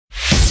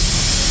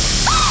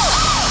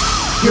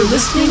You're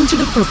listening to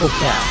the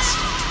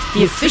PurpleCast,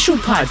 the official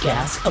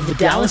podcast of the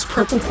Dallas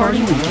Purple Party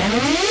Weekend.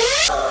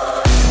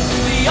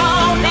 We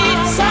all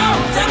need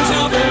something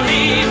to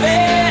believe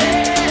in.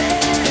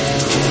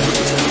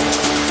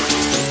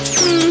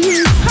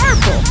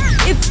 Purple.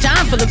 It's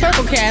time for the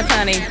PurpleCast,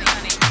 honey.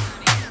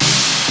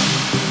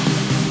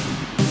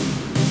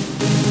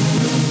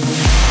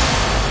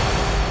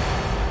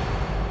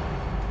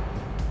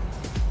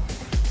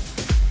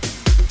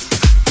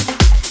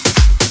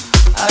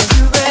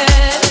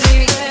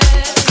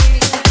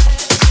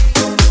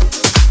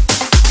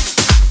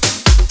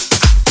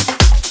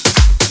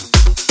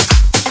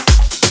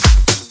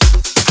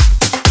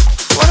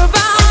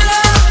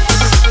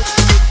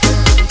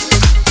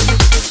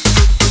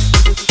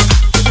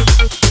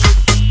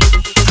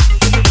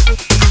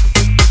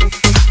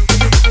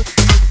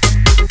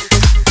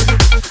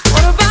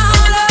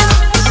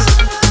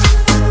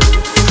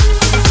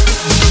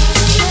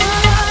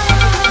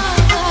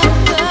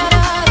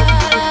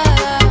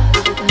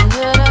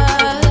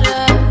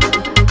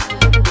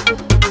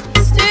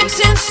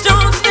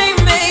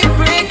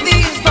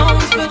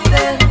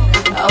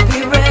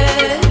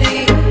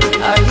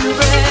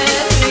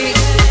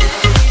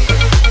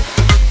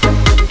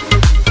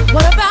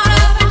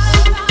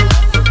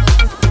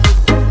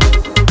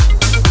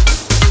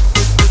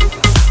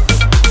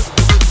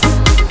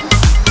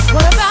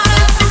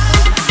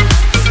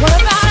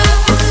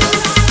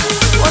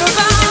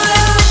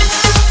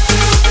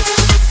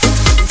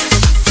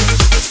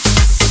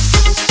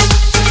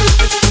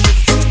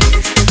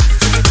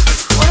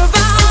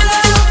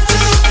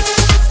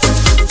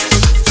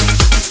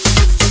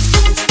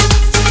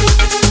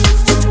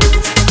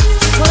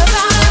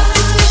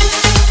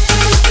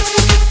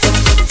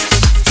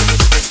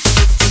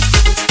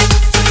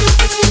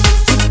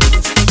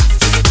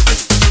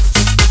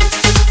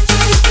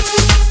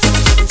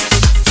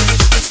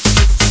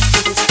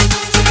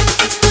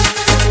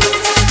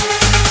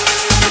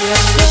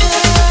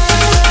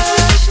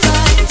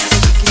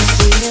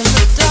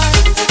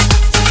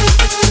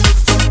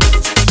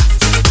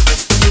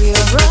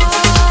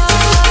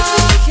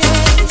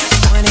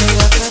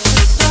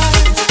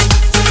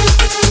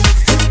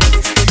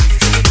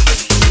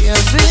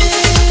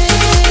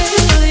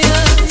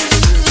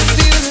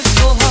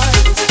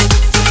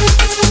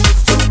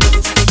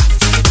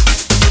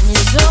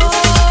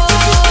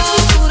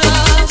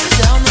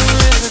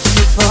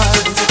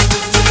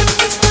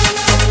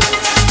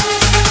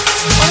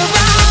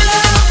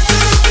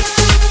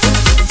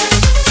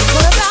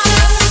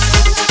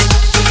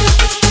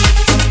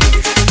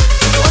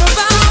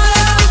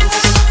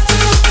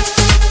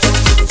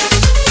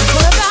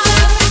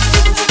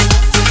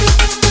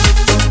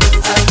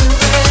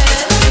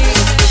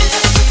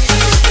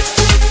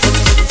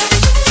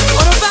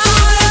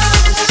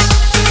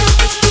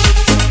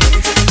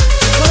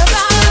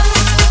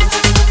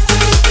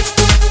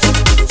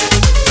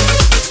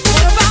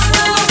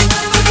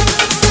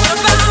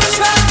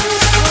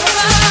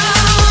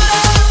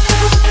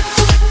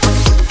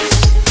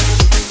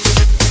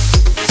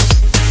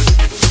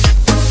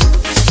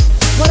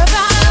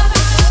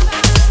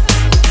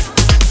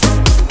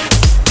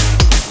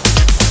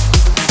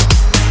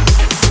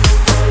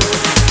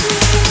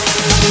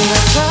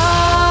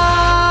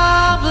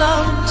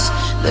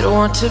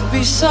 To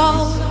be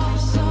solved.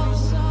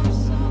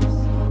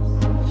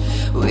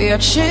 We are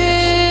children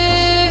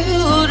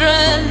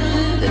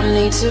that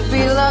need to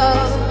be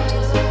loved.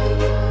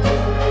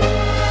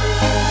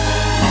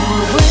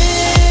 We're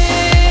willing,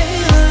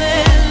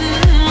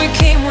 we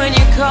came when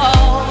you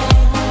called,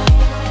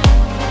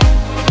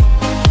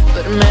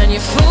 but man, you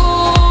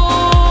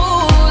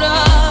fooled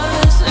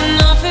us.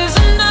 Enough is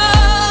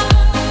enough.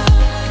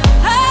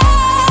 Oh,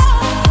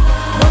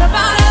 what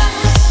about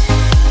us?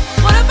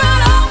 What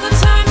about all the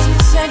times you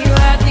said you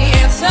had the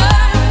answer?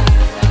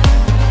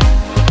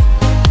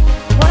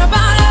 What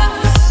about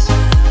us?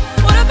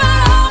 What about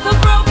all the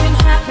broken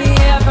happy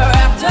ever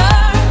after?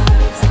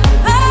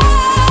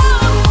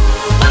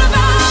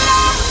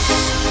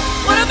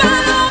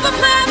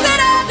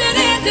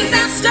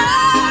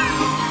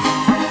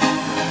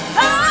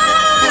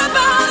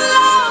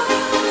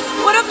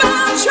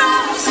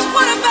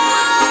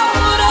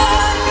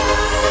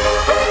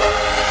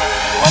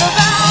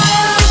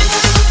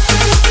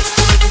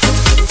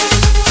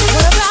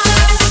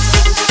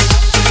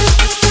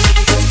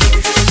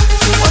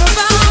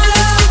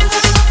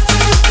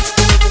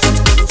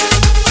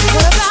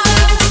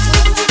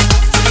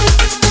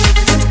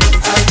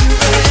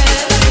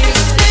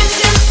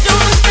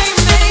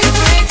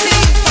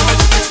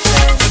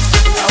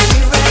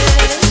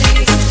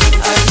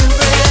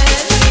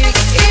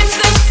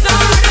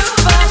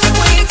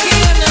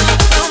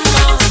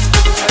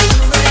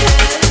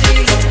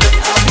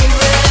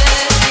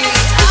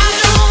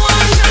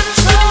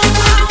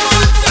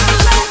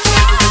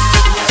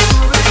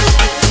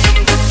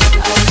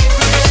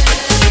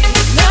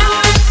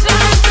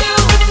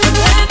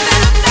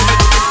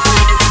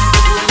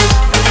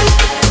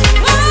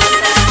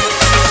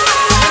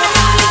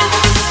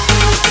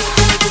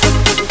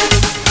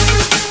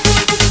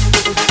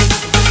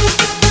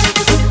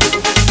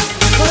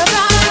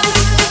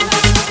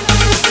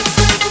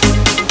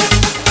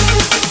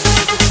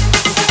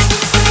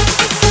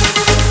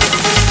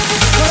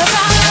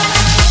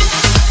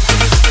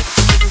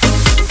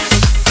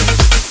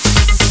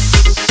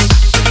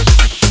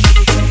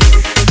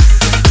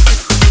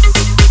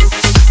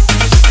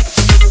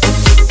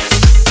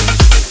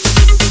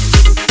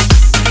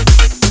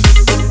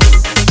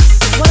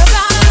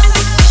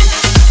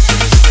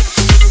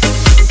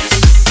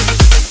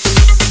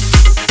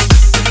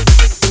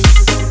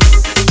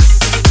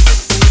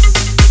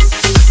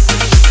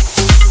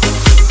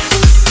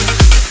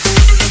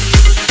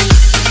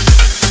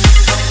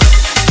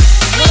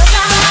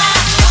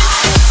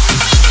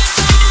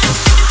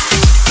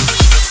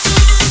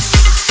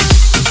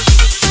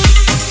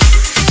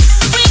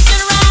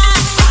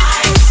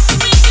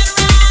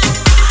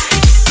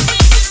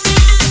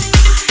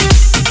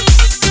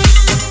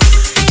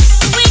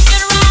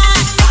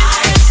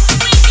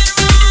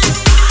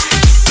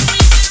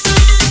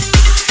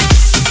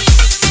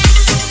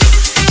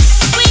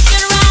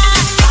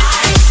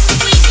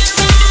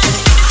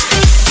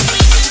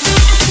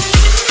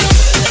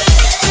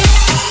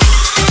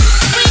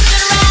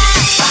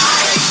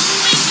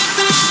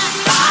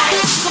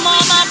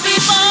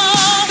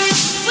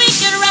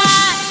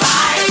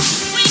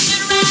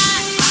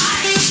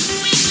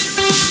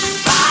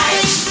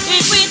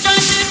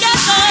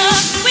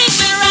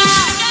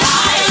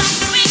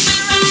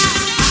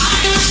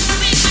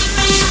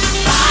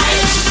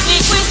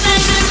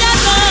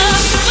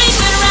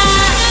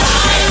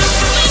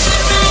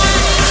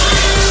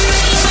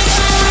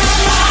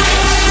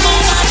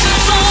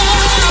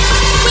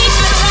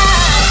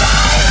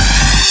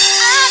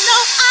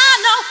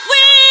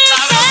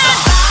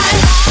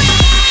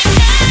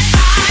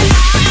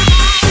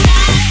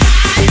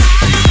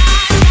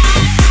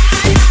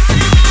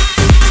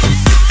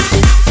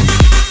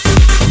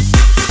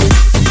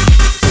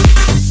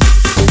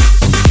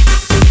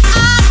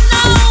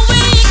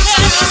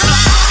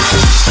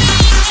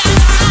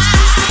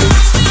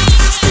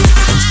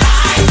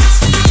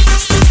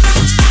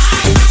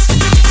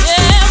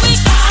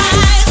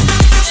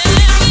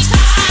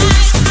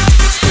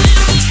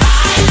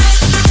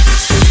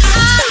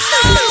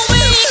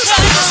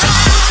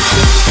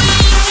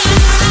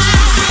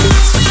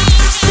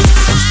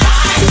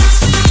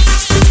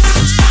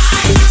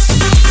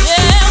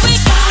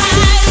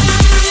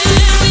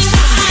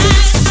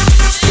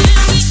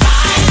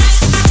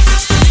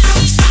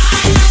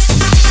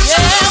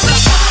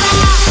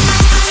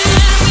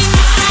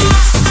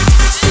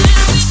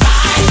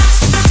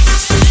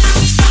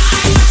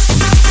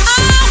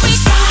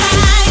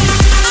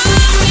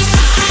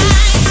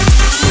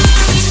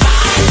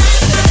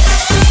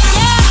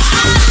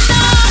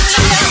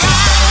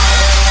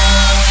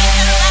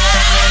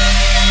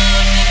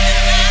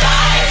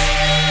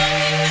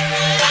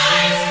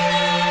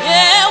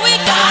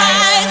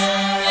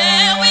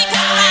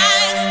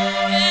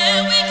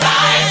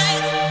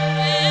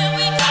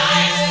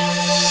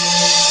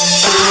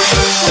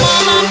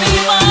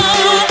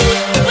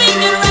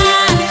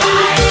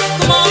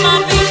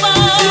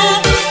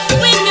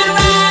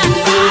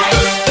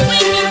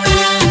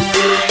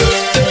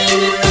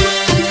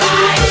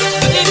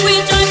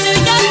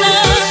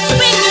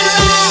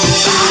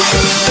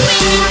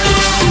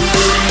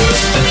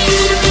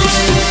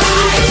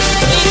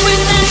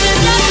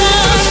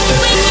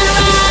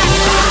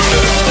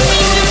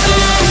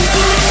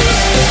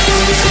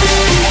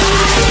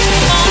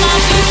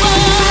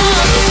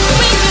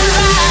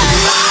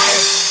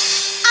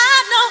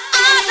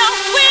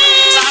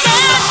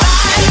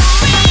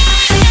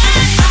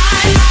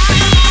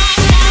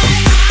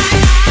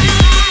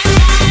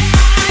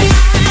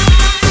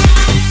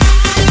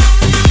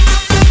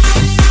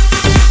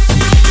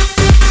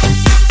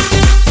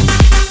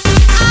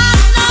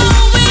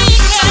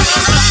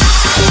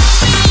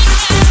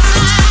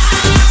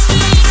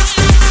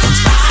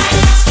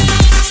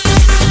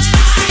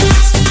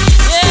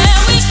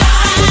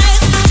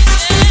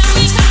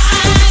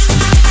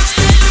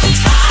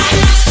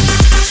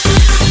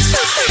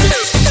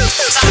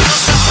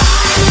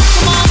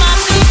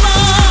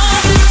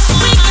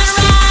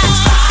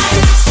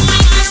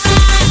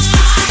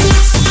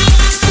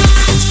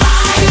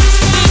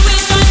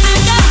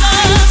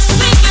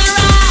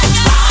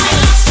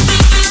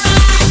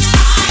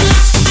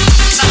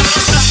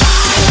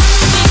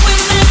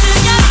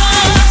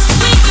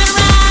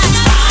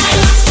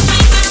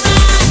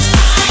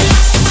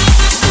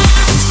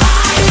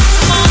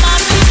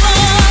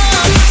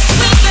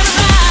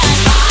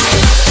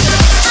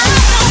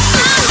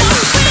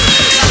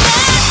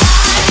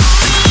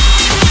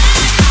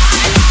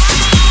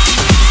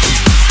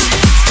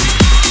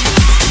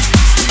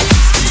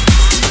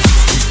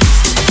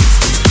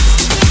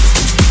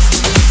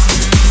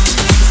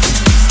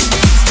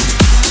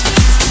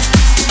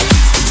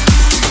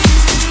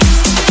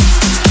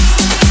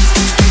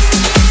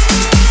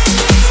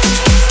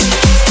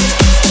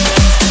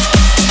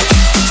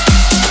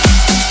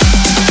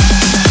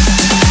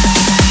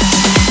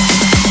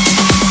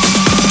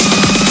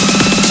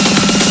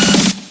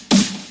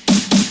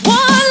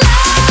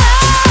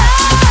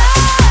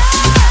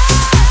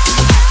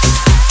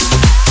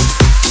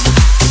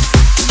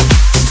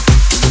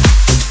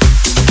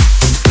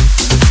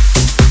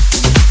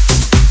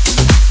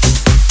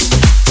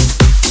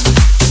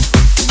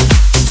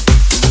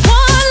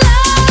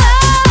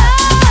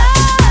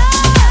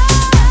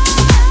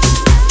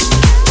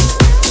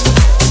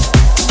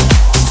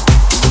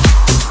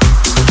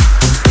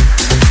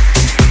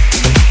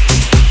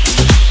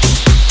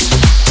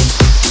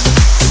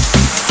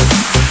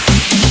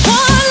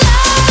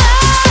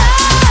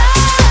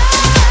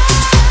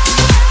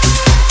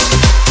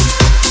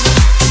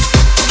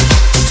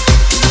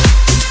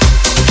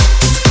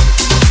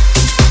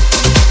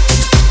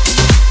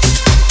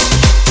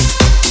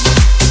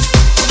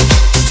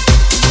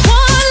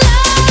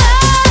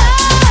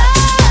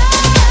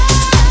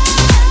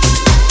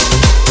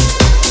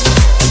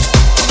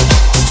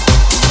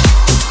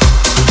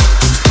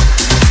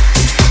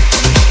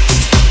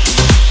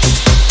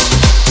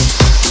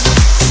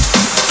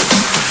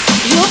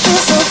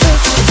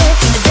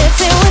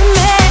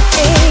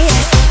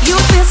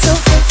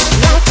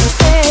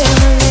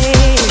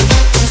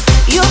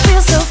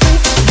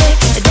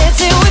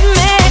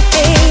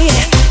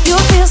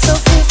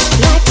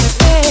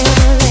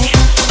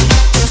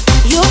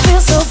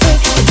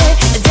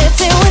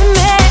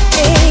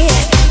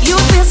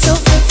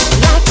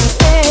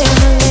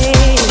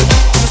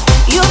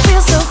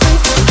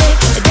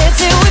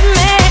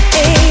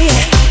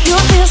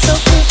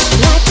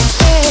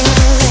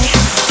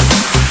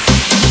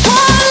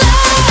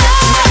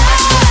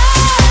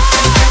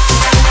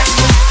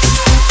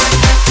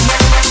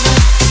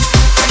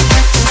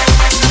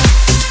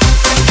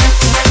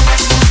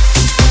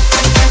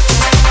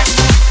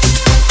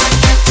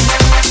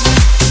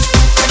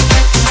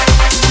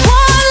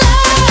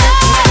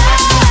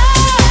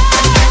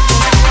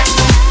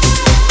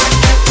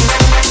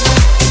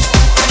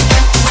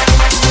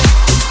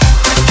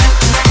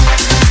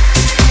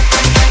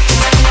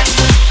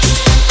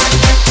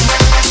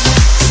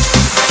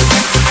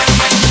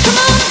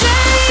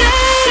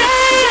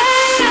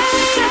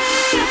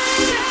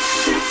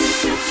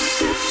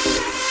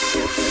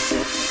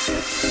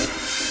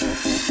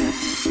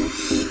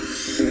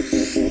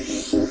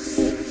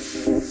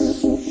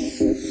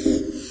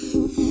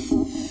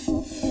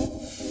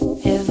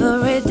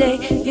 Every day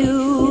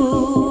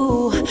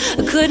you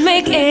could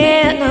make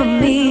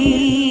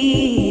enemies.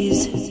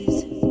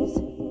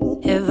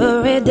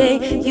 Every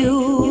day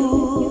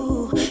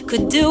you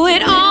could do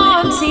it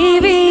on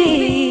TV.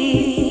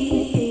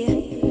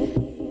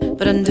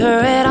 But under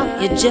it all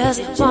you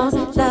just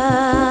want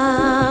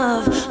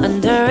love.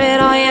 Under it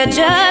all you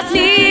just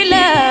need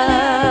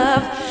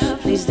love.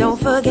 Please don't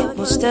forget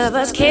most of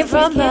us came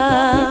from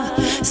love.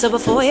 So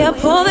before you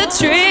pull the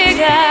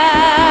trigger,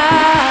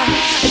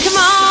 come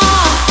on.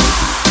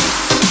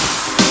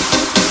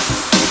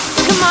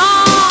 Come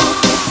on.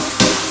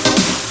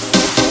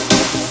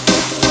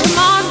 Come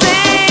on,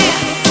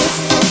 dance.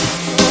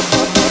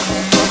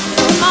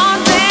 Come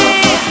on,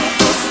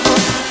 dance.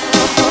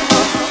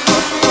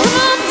 Come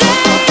on,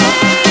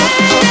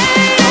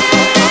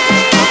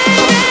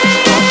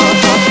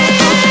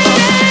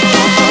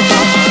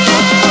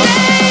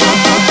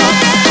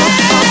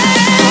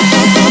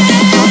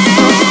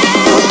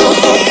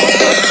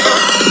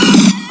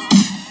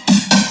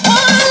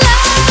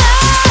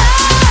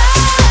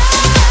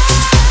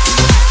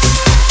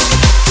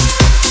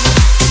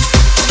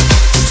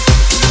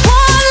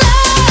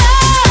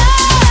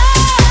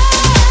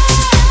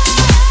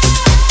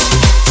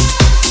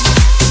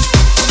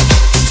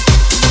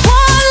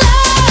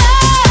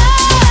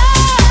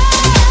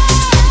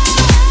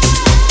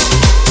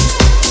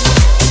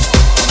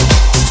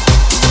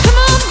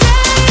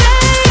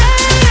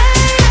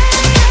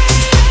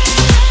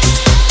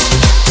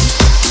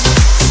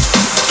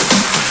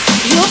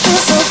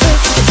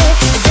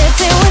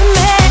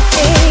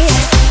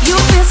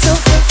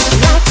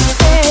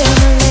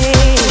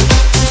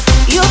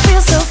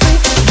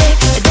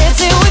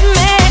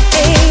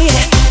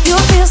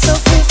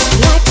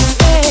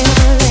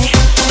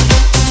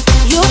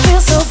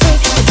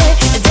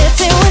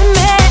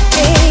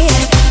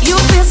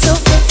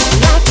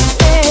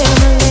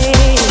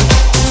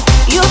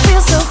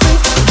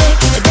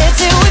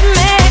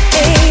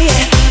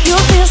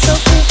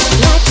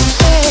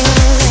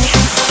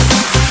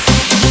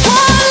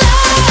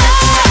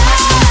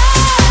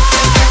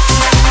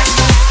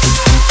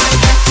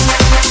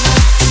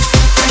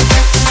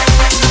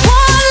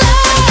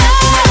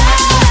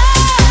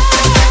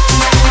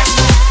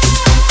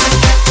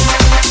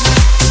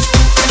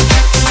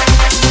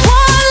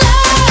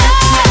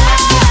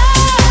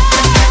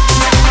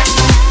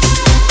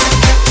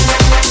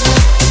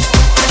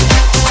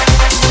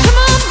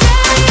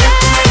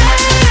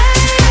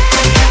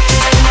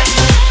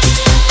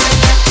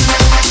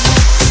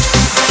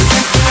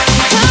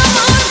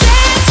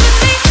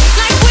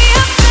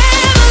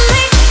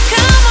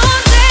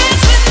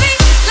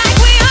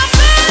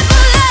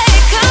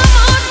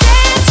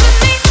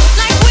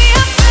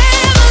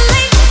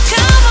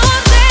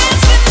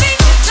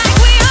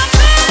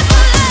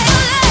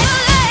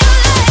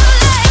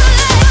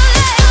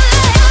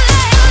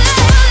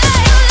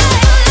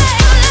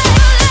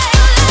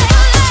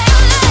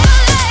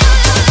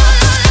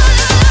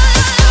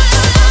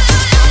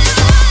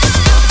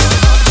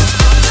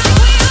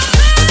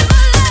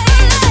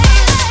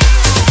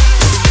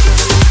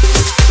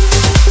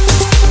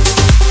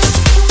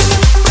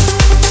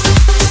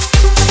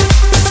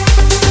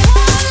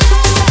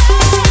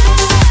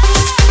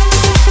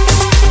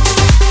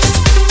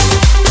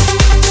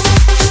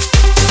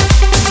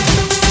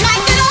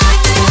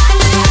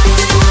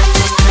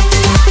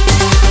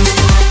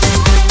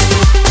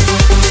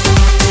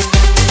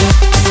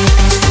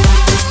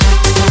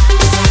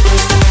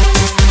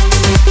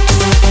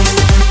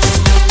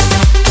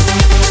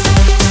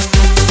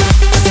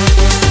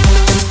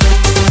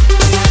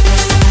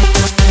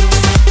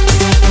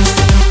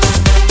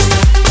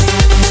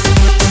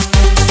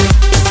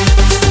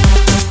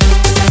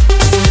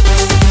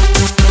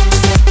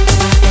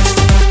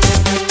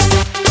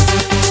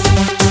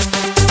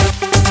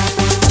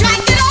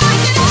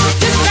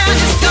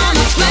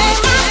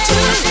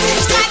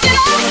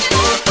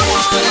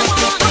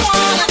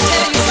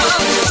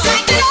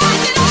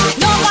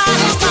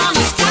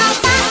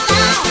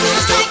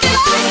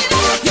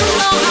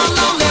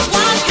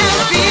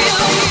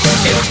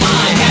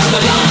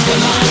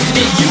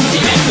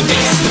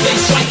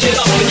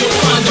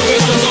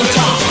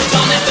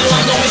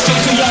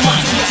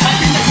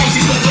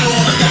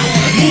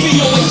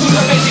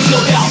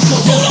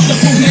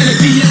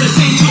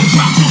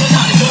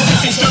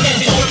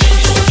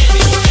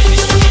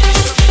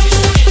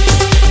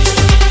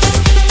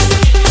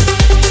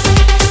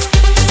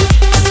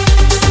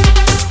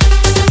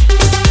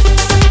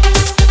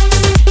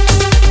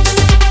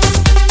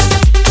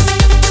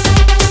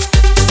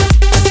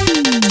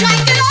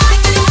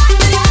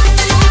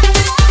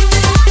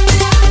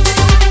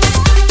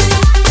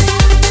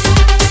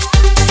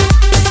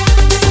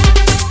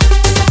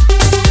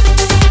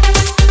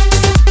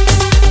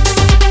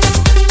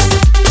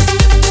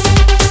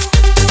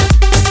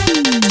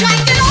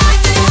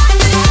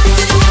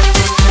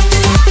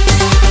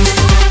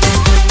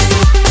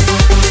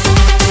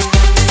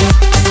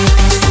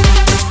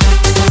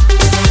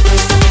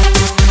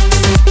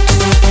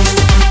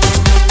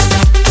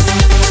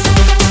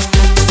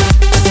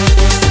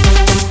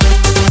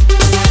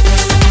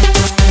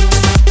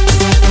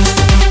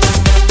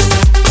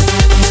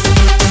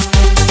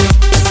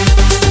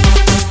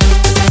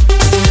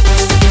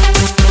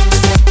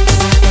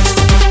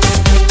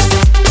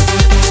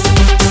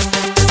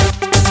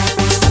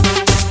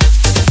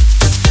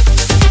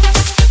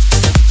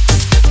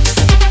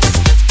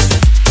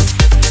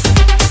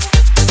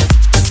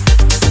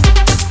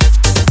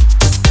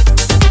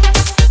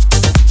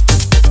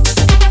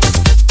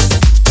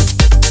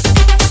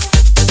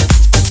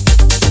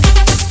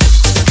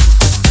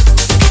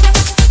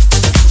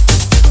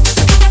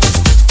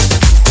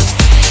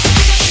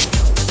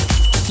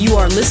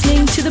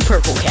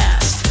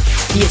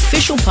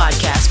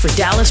 for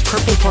Dallas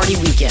Purple Party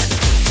Weekend.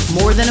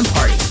 More than a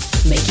party,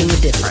 making a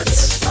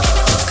difference.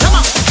 Come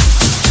on!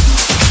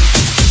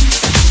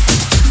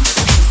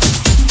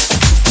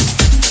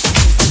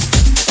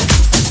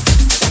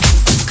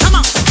 Come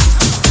on.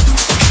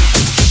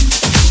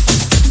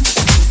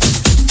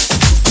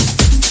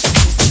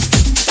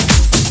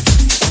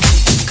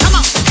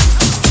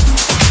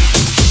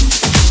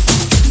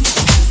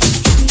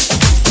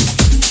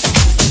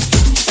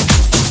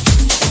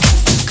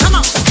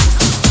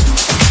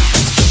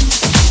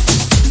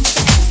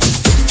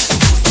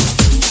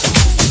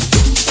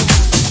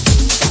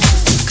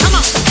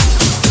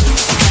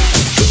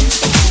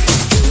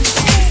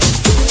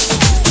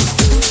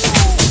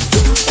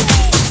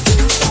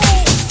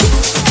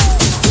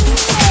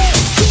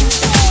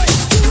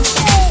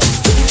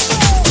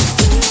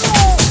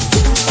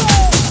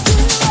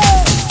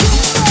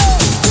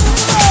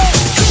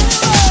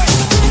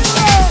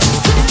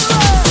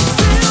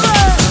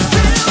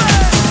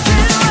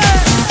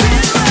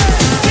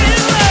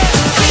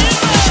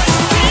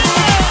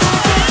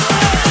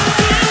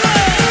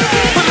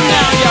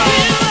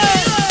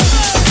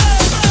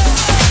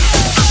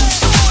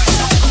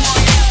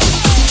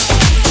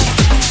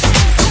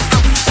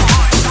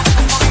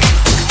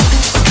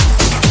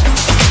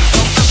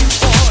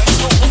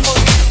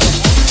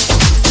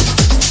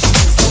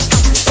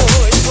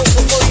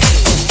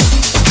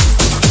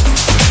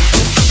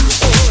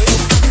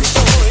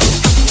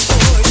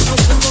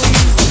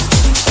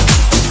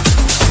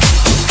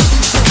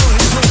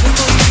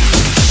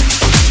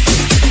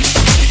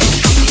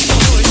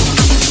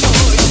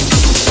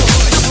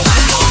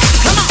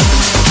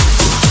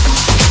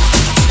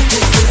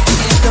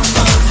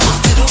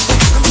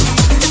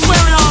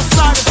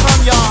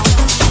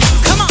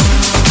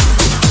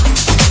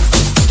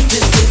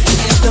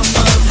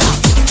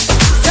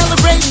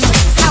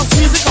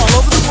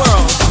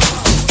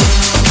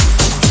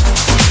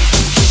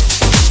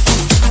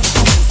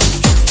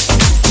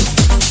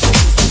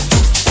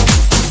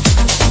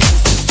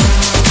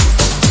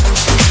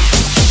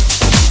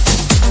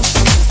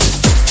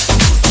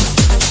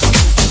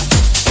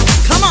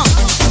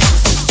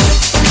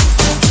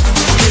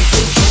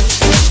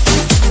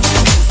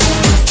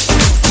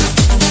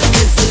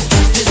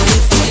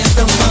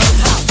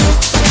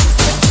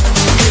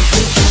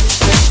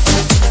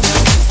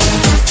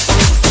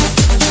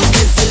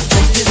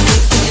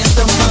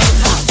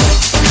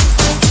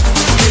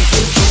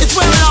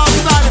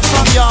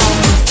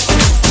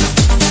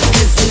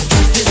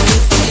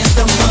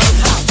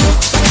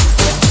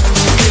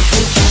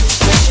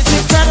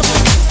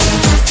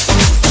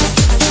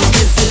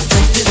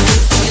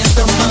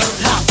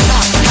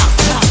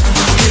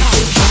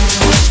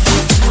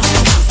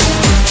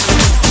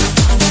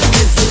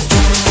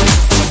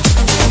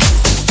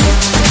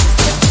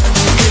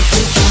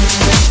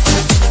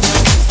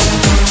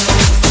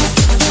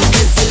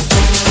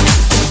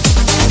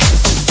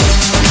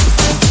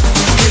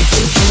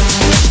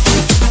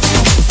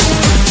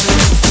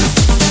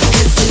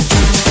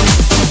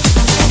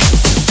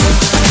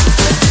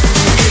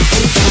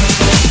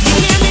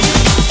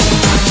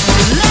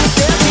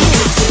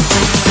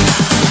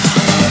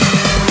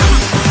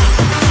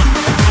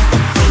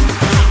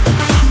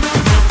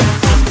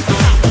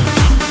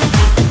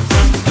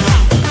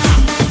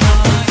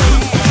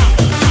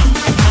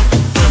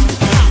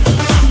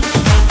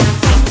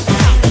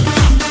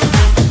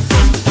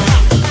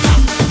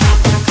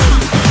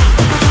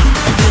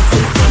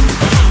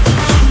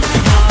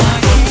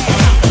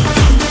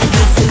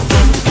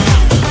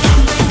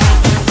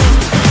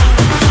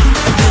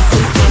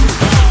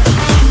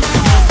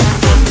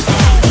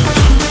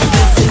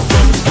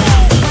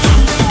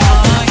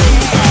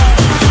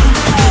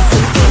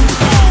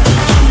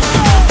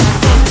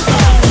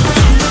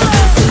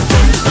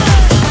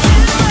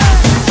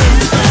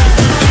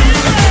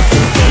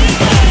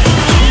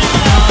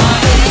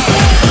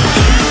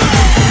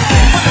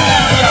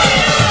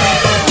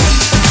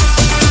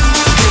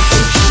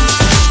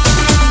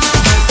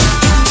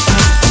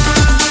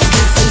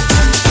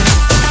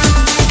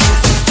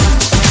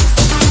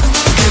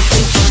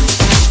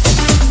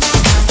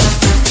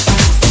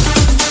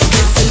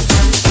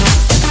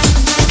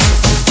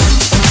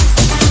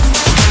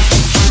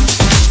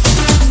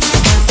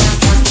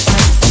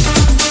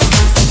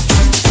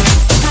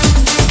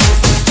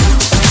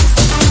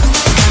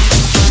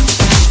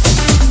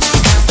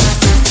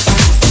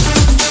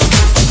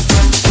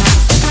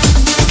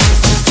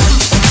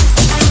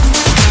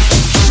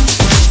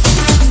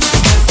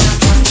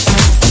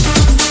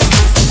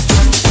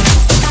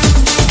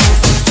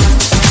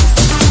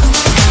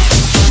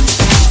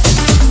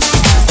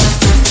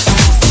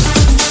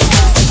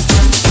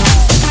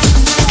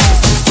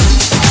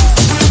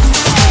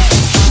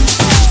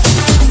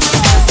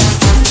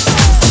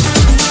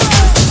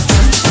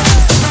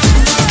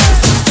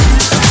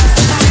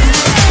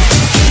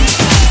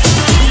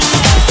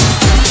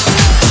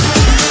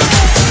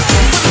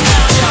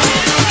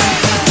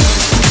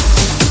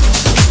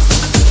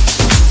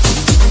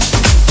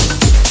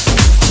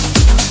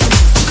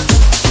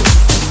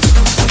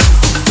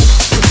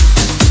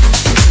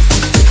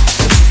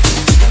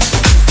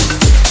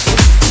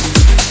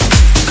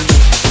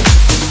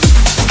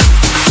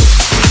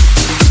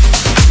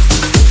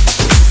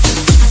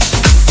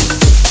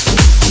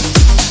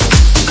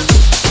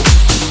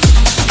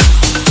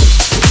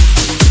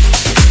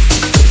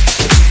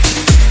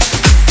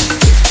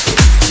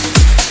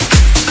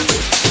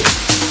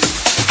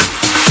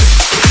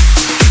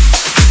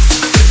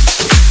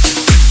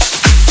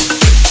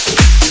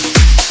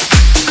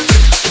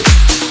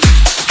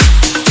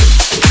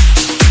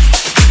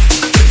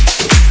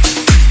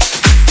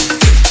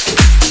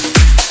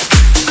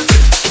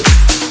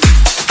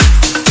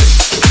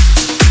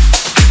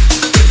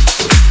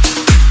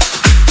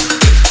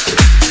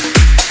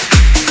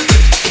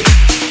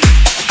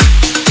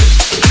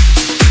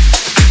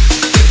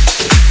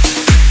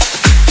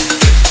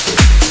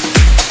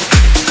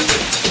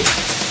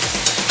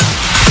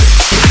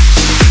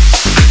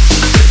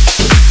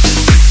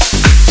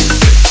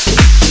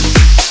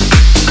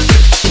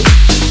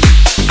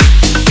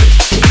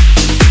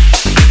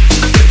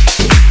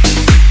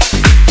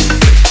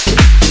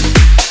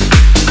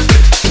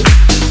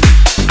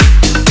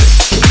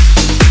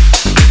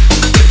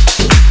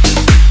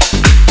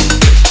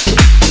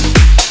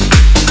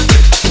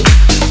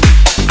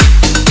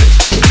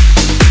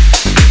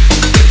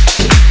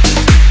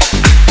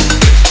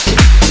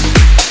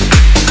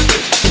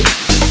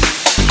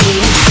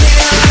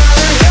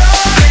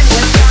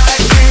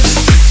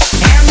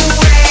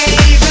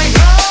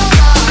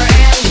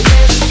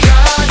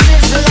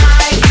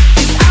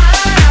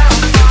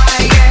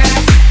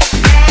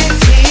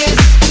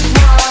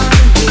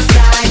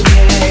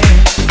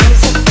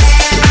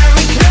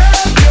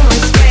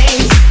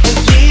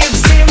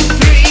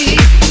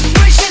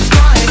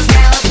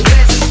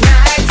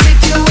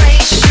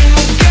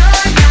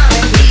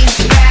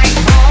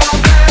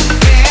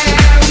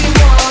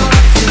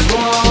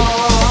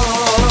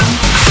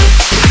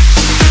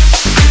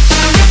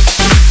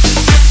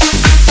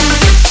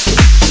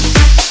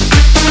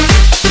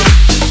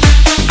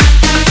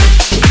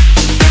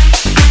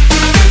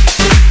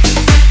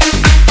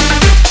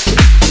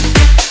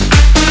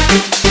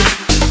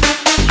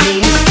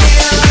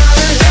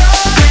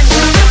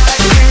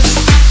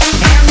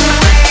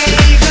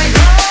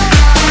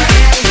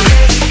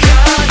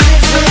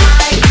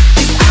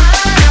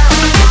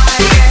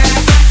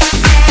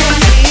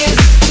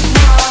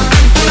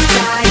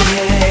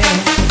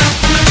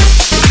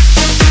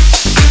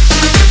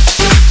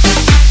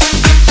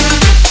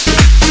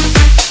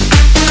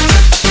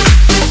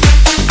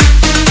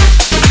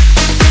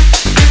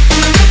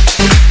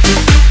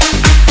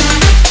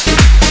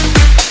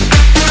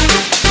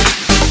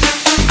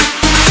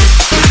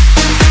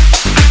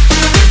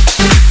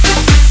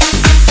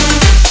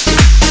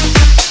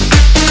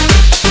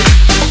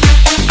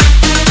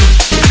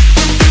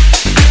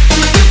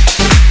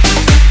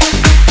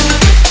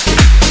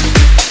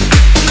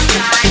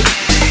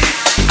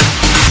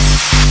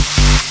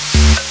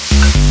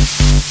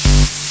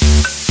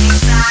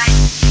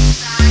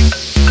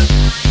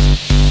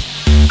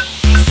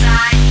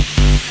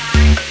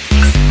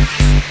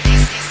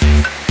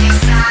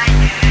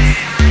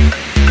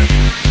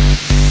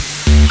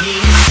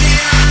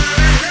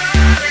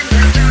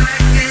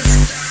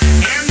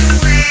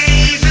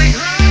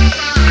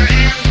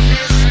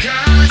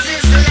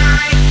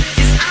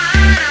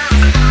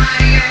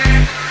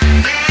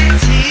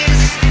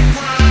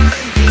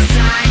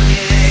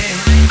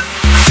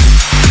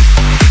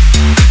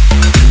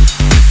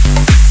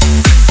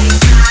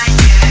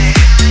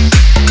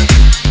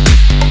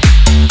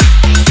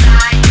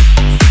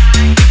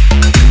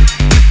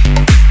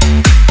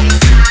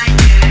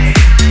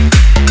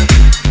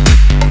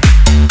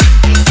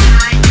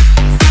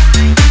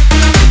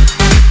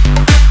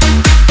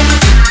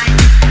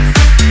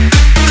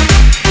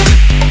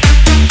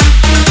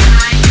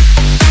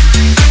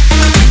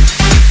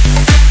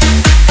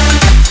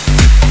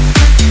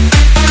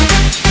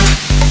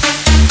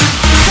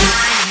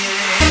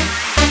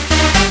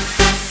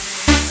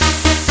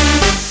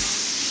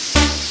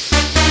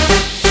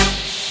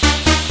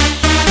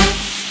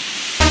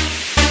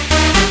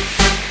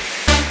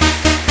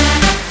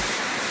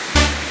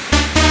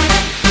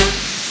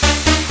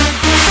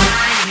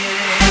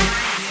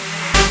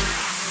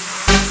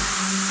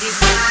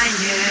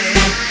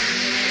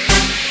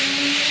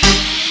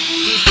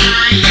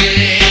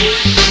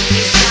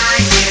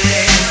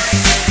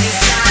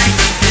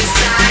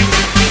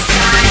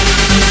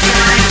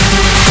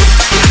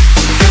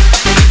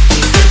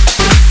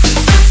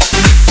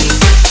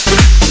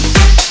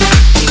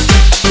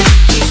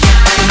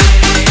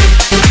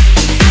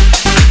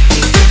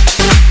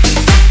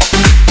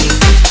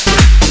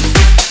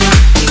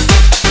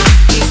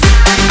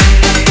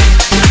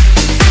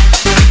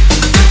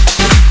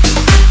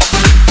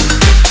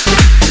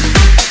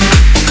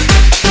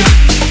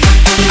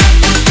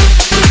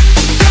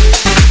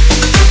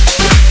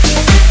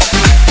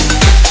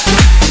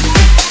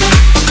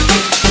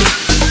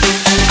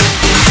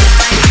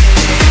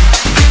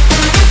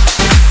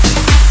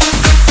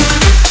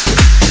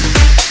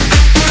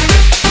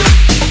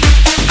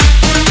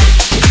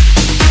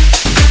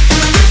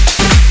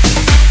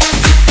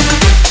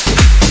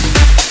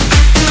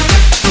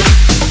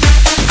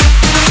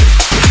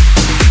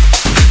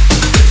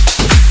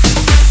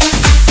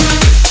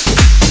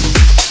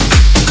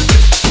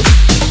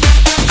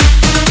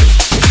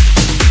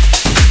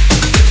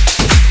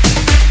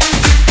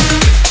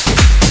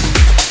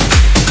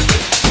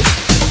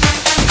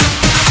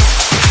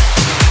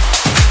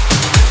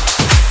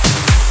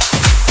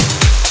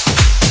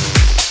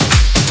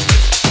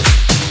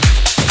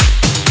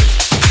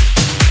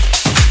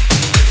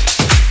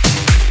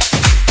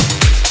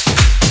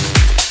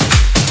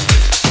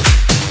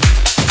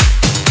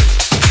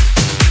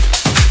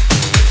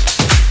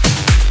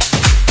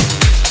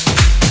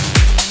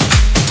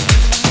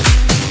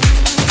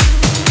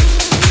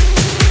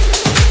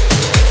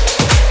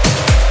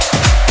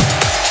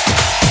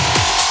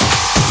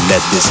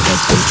 Let this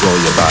beat control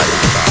your body.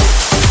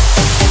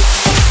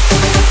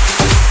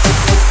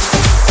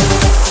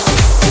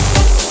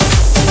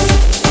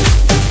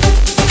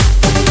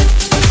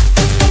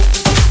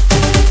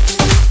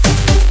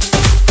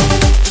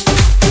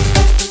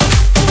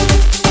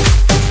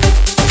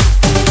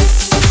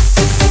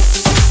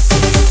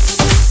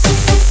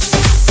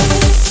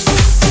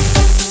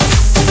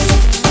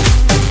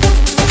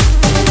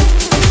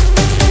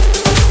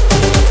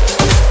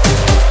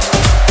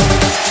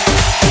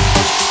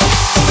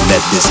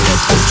 Let this beat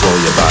control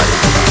your body.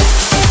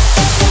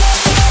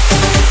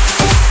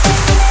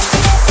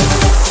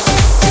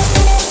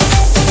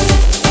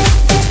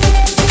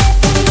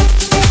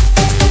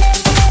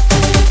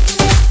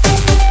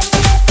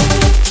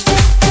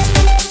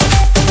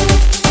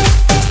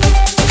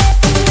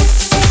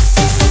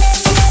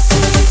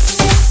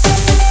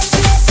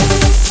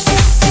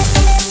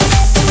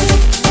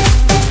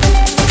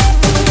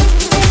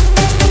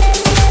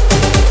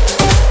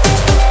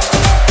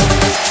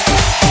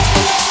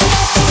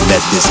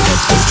 Let this beat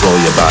control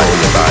your body,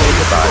 your body,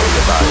 your body,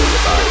 your body,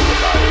 your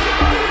body.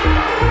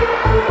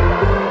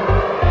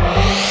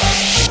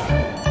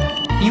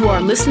 You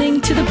are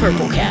listening to the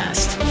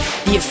PurpleCast,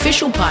 the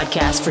official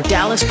podcast for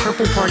Dallas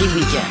Purple Party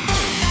Weekend.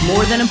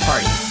 More than a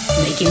party,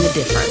 making a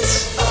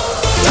difference.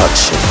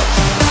 Touching,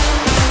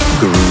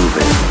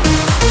 grooving,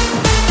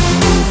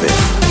 moving,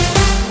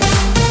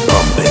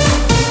 bumping,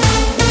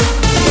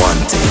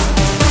 wanting,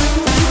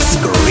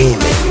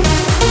 screaming,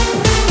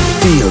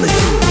 feeling.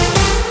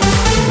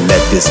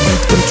 Let this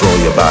beat control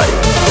your body,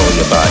 control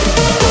your body,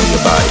 control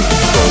your body,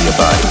 control your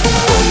body,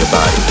 control your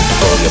body,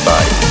 control your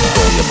body,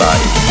 control your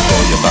body,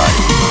 control your body,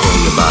 control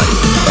your body,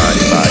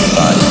 body, body,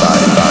 body,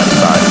 body, body,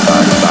 body,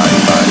 body, body,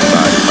 body,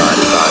 body,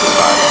 body,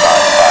 body,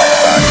 body,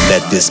 body.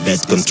 Let this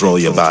beat control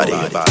your body.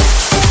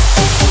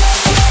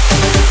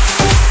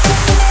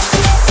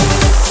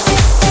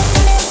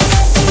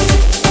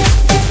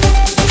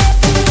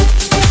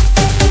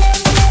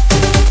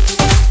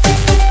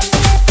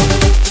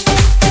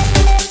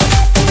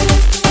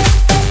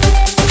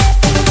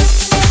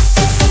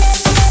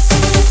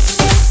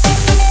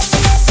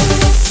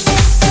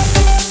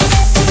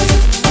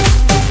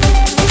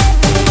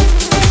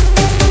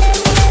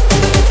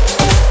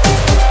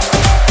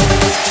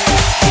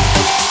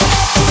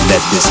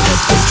 Let this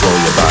beat control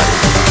your body.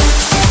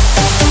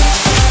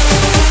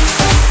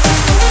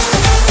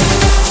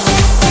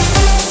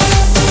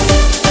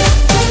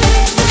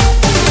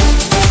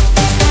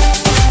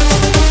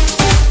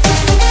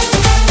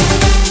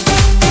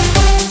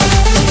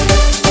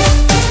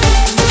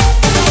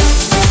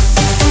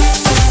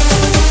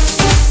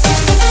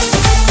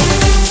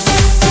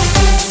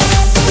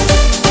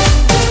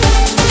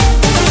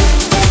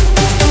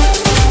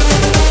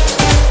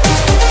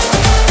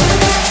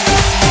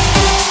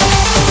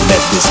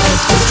 Let this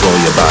beat control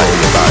your body,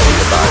 your body,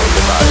 your body,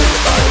 your body,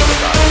 your body, your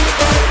body, your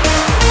body.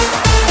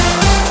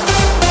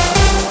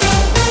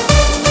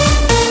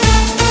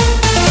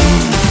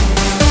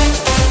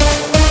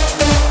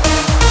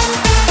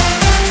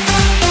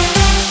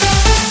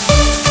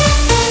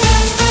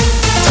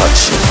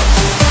 Touching,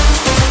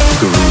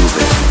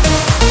 grooving,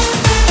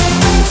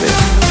 moving,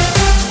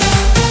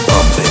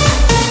 bumping,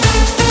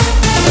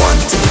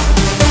 wanting,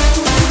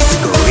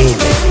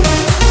 screaming,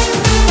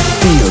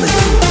 feeling.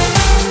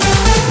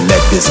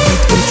 Let this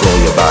beat control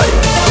your body,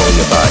 control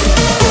your body,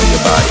 control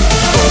your body,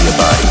 control your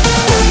body,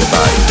 control your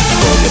body,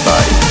 control your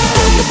body,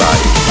 control your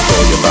body,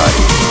 control your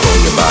body, control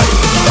your body,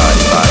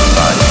 body, body,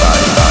 body, body,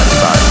 body, body, body,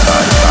 body,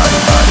 body, body,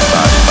 body,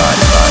 body, body,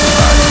 body,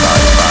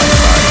 body, body.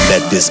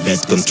 Let this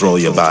beat control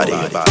your body.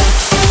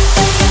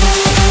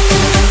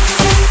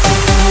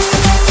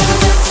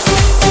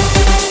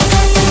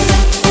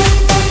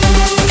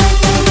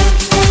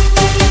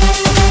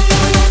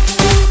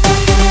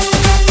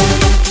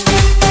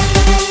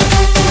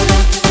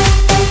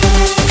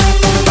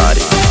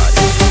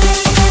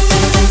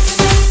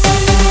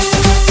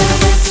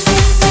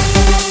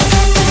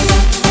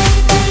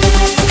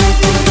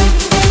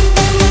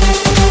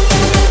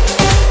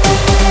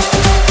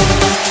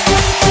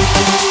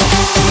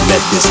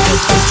 Let this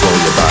beat control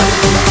your body.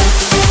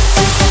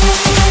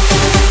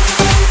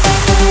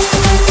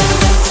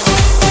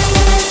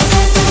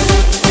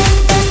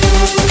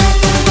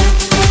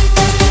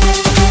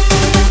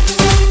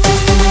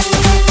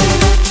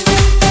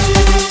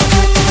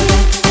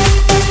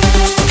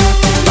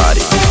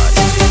 Body.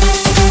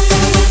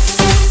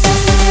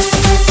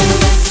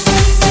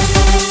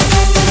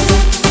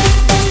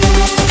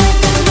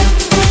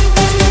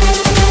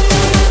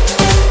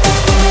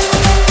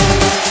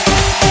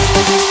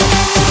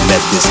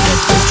 Let this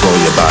beat control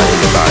your body,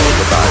 your body,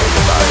 your body,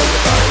 your body,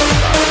 your body, your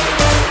body.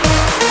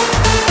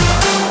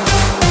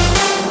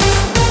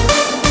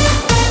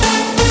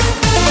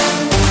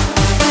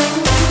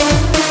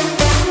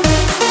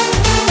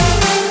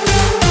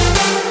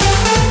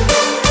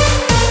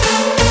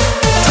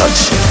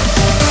 Touching,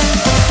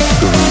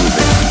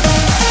 grooving,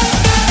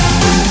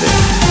 moving,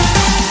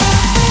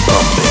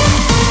 bumping,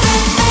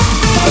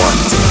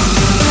 wanting,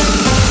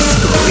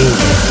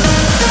 screaming,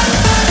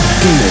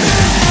 feeling.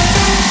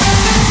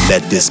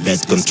 Let this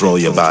beat control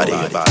your body.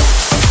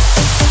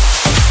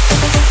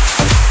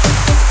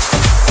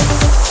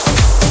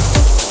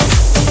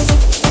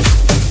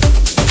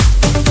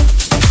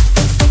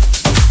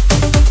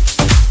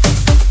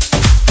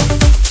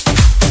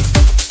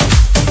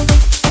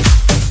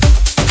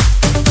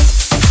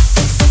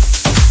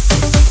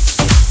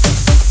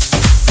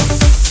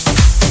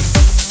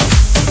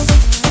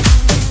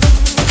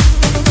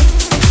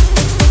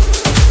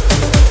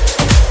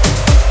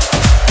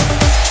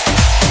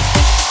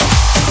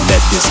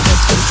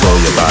 Control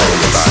your body,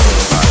 your body.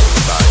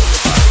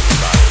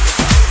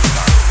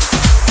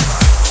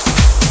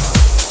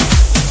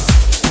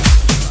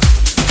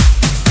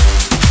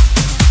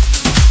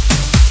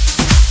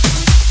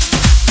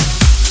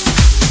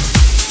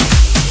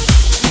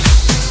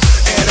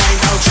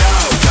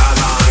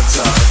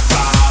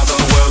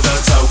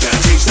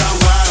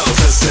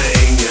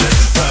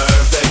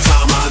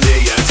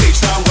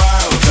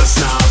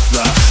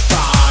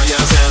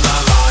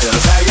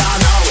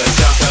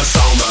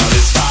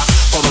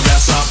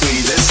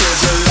 This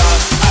is a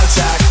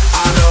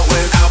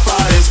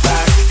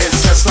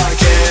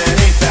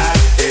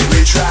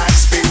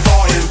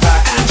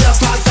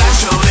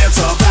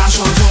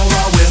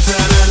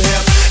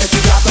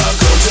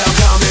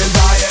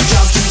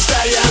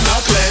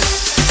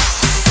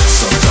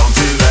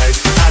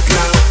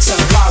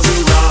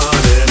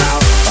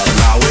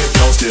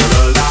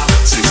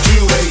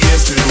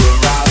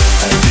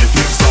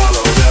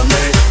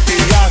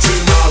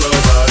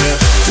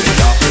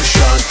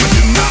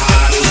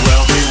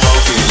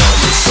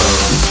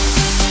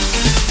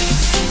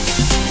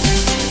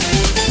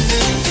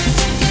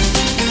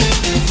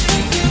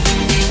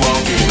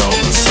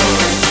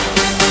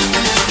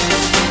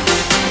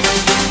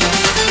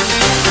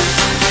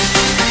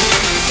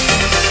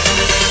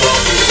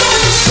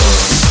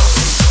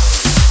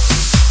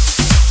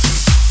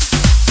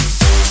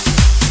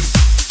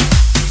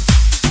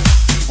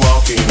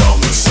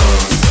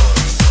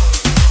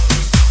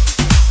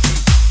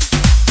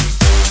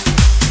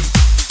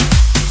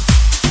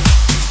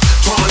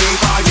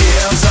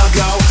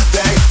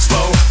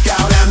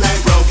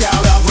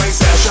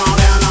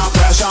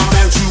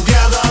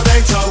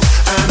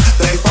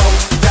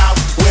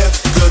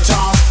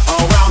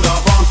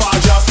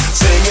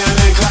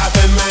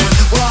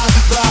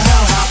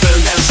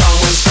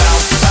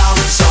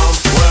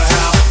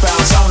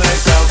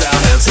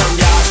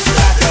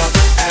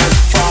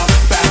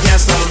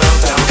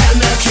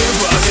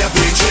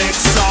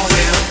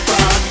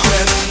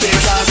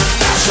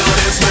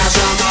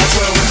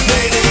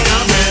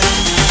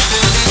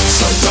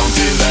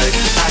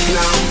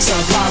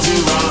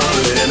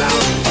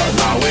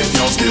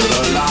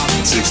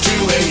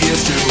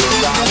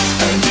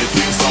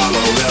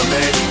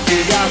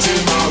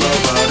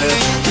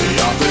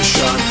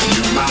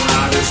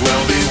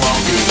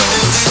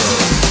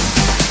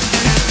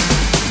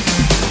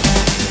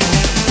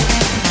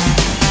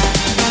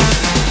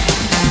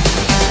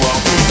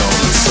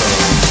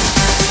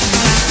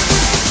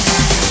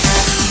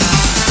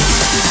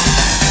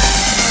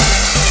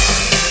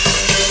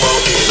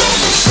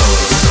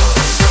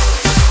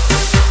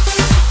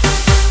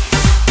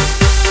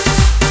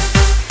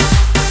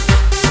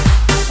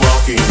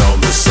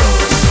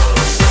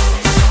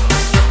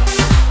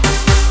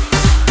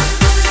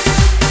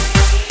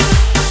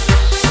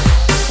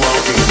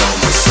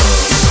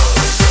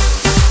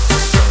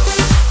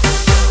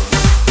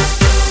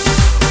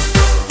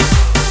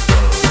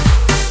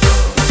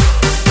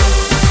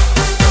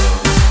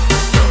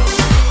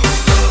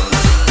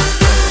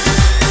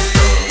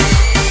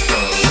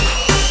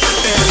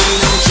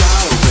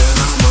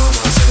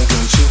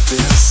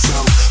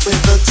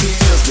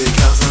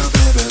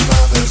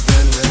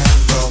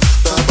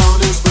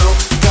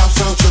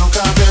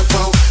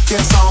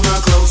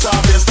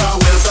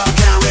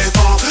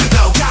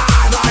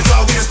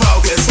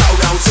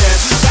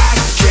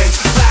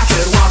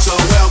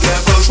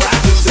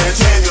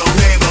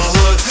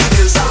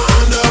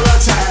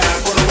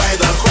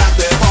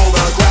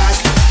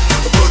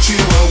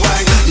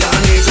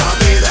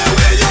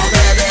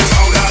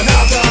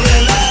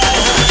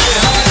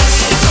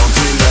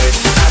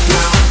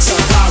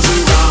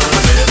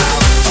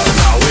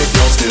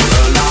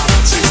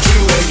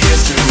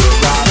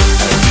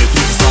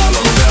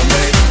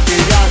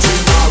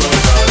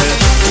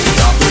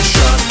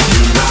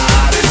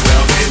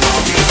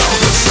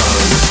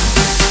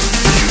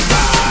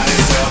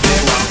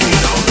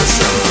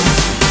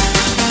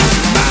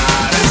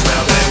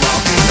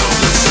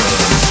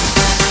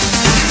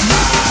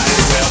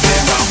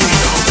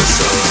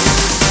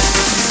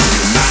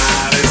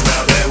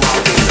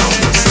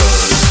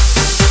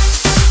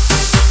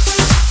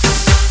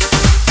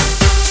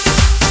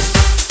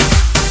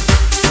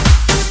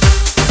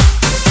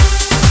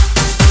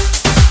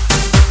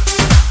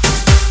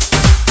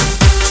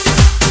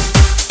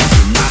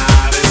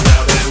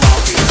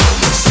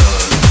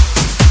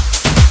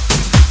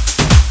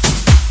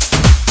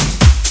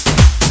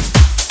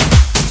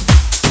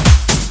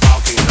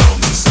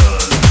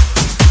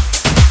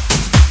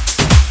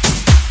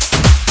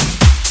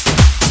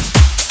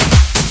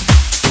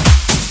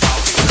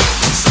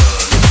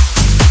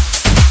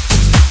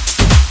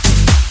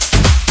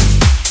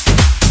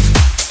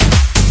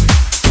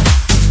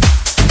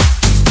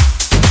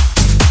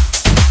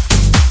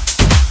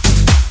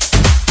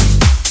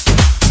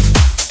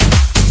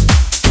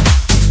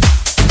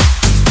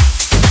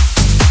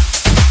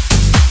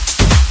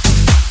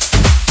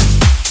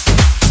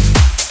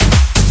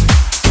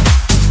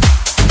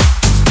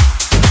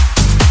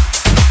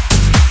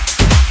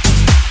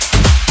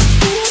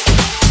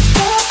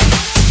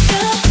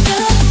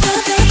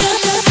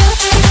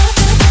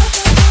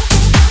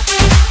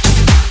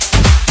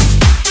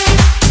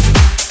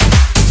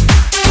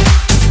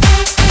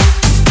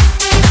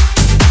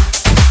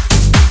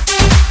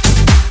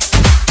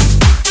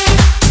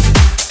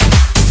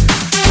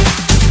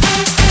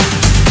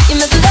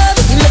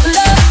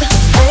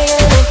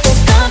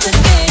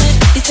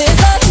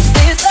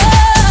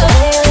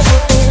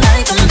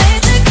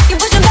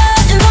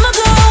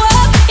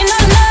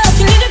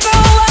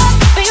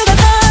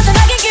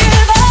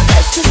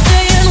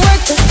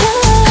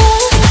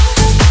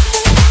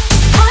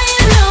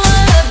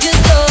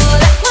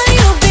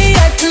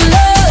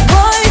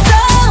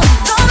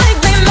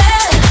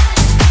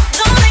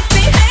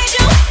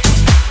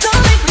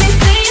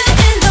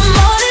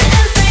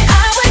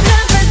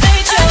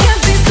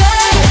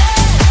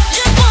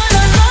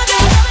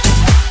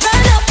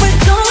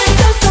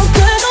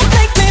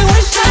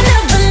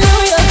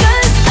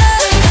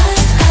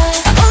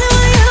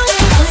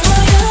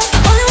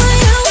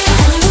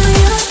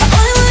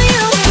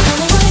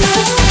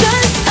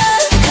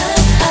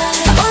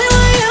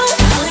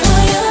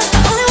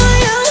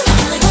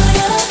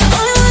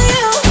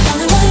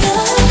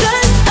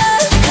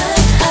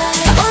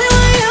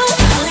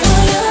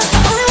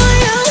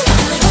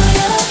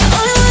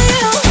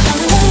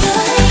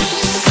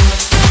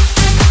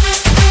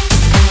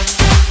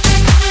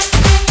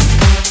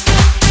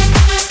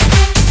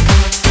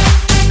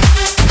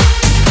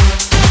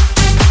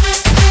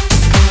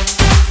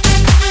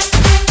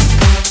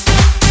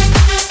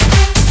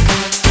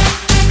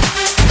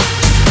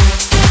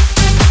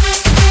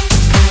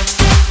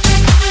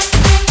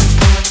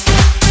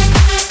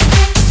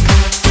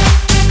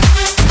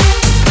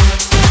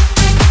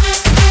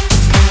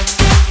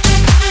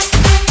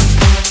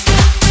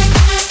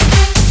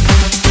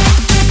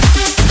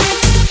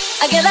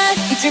can't lie,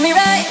 you treat me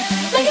right,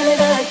 making me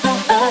feel like no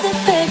other,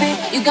 baby.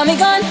 You got me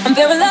gone, I'm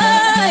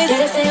paralyzed.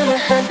 Can't say I'm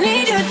I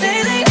need you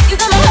daily. You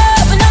got my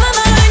heart, but not my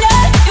mind.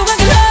 Yeah, you're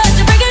working hard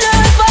to break it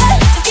up. Why?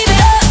 Just keep it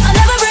up, I'll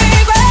never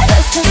regret.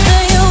 Let's just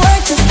say you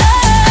work to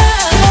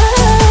start.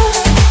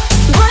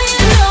 Boy, you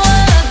know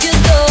I love you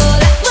so.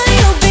 That's why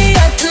you'll be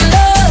acting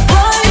up.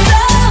 Boy,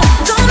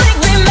 don't make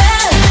me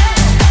mad.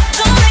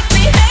 Don't make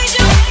me hate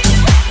you.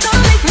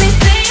 Don't make me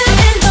see you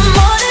in the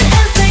morning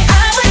and say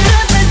I would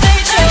never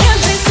date you. I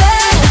can't be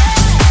sad.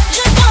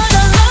 Just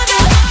wanna love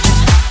you.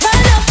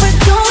 Right up with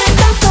doing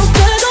something so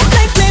good. Don't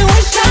make me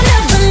wish I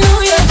never knew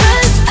you.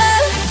 'Cause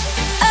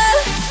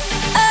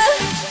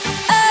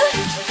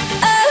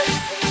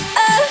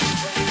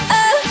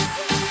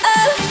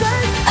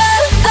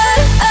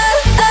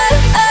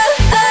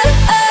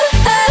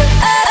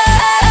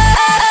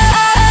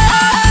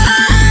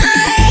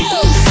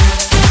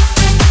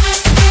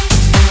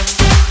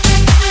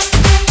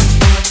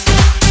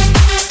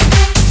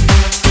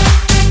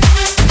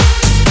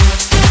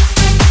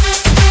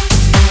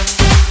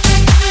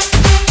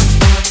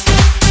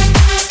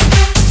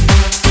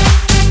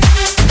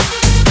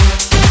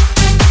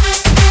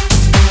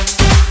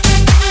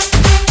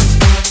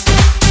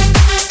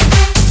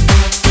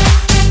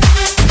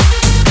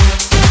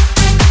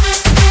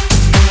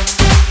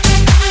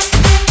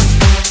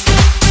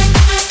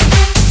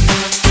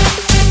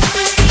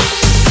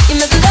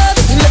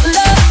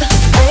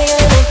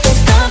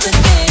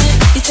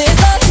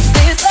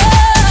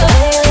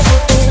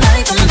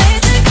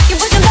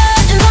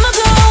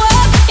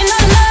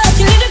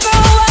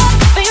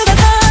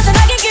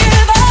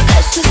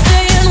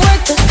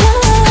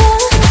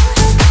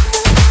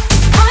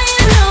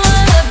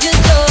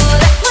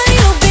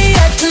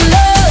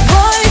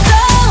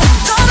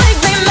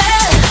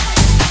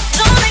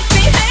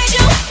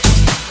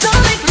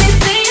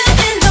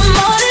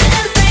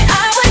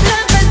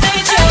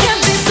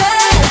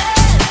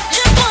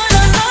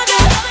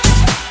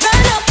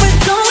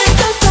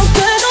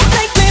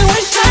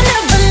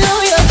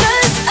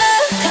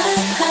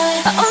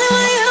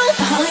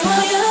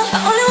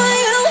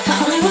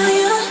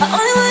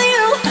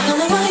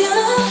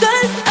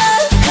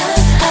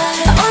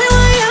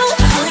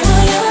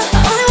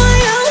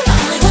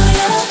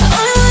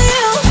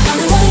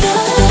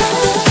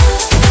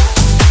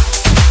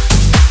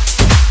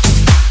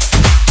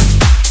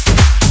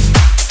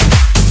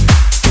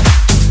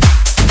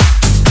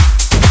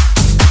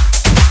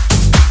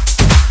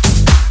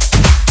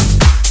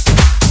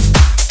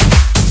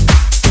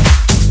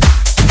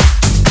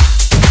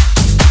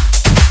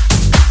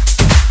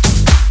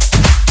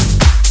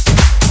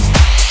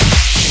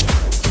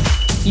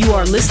You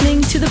are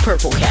listening to the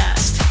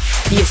PurpleCast,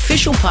 the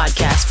official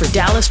podcast for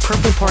Dallas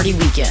Purple Party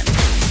Weekend.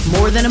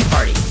 More than a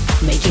party,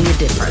 making a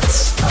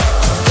difference.